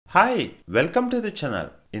Hi, welcome to the channel.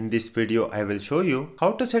 In this video, I will show you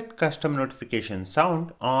how to set custom notification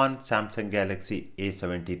sound on Samsung Galaxy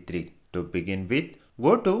A73. To begin with,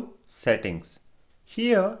 go to Settings.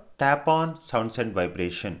 Here, tap on Sounds and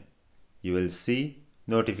Vibration. You will see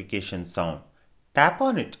notification sound. Tap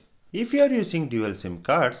on it. If you are using dual SIM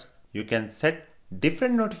cards, you can set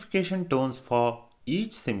different notification tones for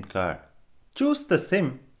each SIM card. Choose the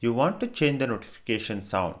SIM you want to change the notification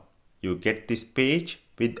sound. You get this page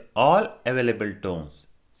with all available tones.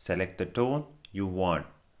 Select the tone you want.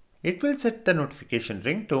 It will set the notification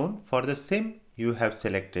ringtone for the SIM you have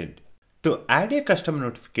selected. To add a custom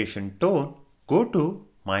notification tone, go to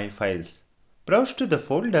My Files. Browse to the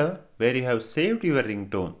folder where you have saved your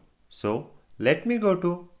ringtone. So let me go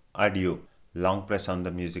to Audio. Long press on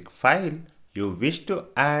the music file you wish to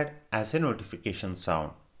add as a notification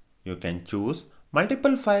sound. You can choose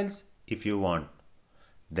multiple files if you want.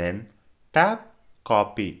 Then tap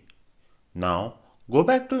Copy. Now go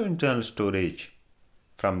back to internal storage.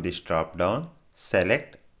 From this drop down,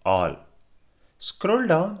 select All. Scroll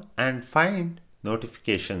down and find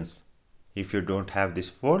Notifications. If you don't have this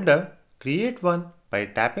folder, create one by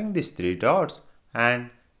tapping these three dots and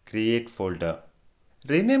Create Folder.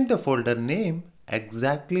 Rename the folder name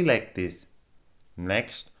exactly like this.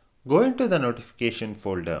 Next, go into the notification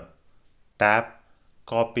folder. Tap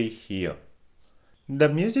Copy here. The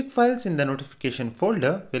music files in the notification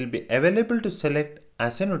folder will be available to select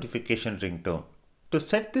as a notification ringtone. To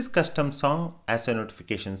set this custom song as a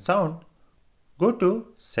notification sound, go to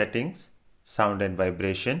Settings, Sound and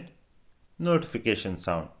Vibration, Notification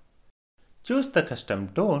Sound. Choose the custom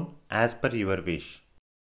tone as per your wish.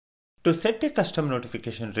 To set a custom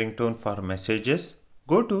notification ringtone for messages,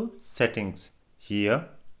 go to Settings, here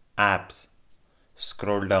Apps.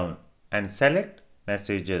 Scroll down and select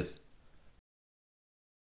Messages.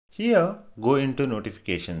 Here, go into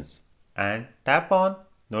Notifications and tap on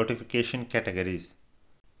Notification Categories.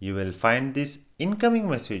 You will find these incoming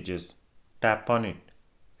messages. Tap on it.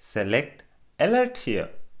 Select Alert here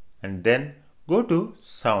and then go to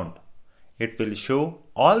Sound. It will show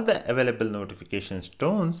all the available notifications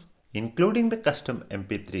tones including the custom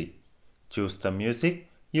MP3. Choose the music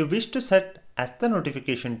you wish to set as the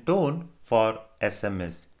notification tone for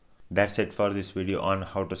SMS. That's it for this video on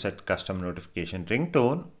how to set custom notification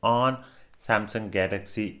ringtone on Samsung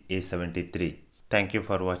Galaxy A73. Thank you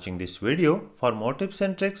for watching this video. For more tips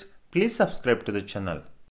and tricks, please subscribe to the channel.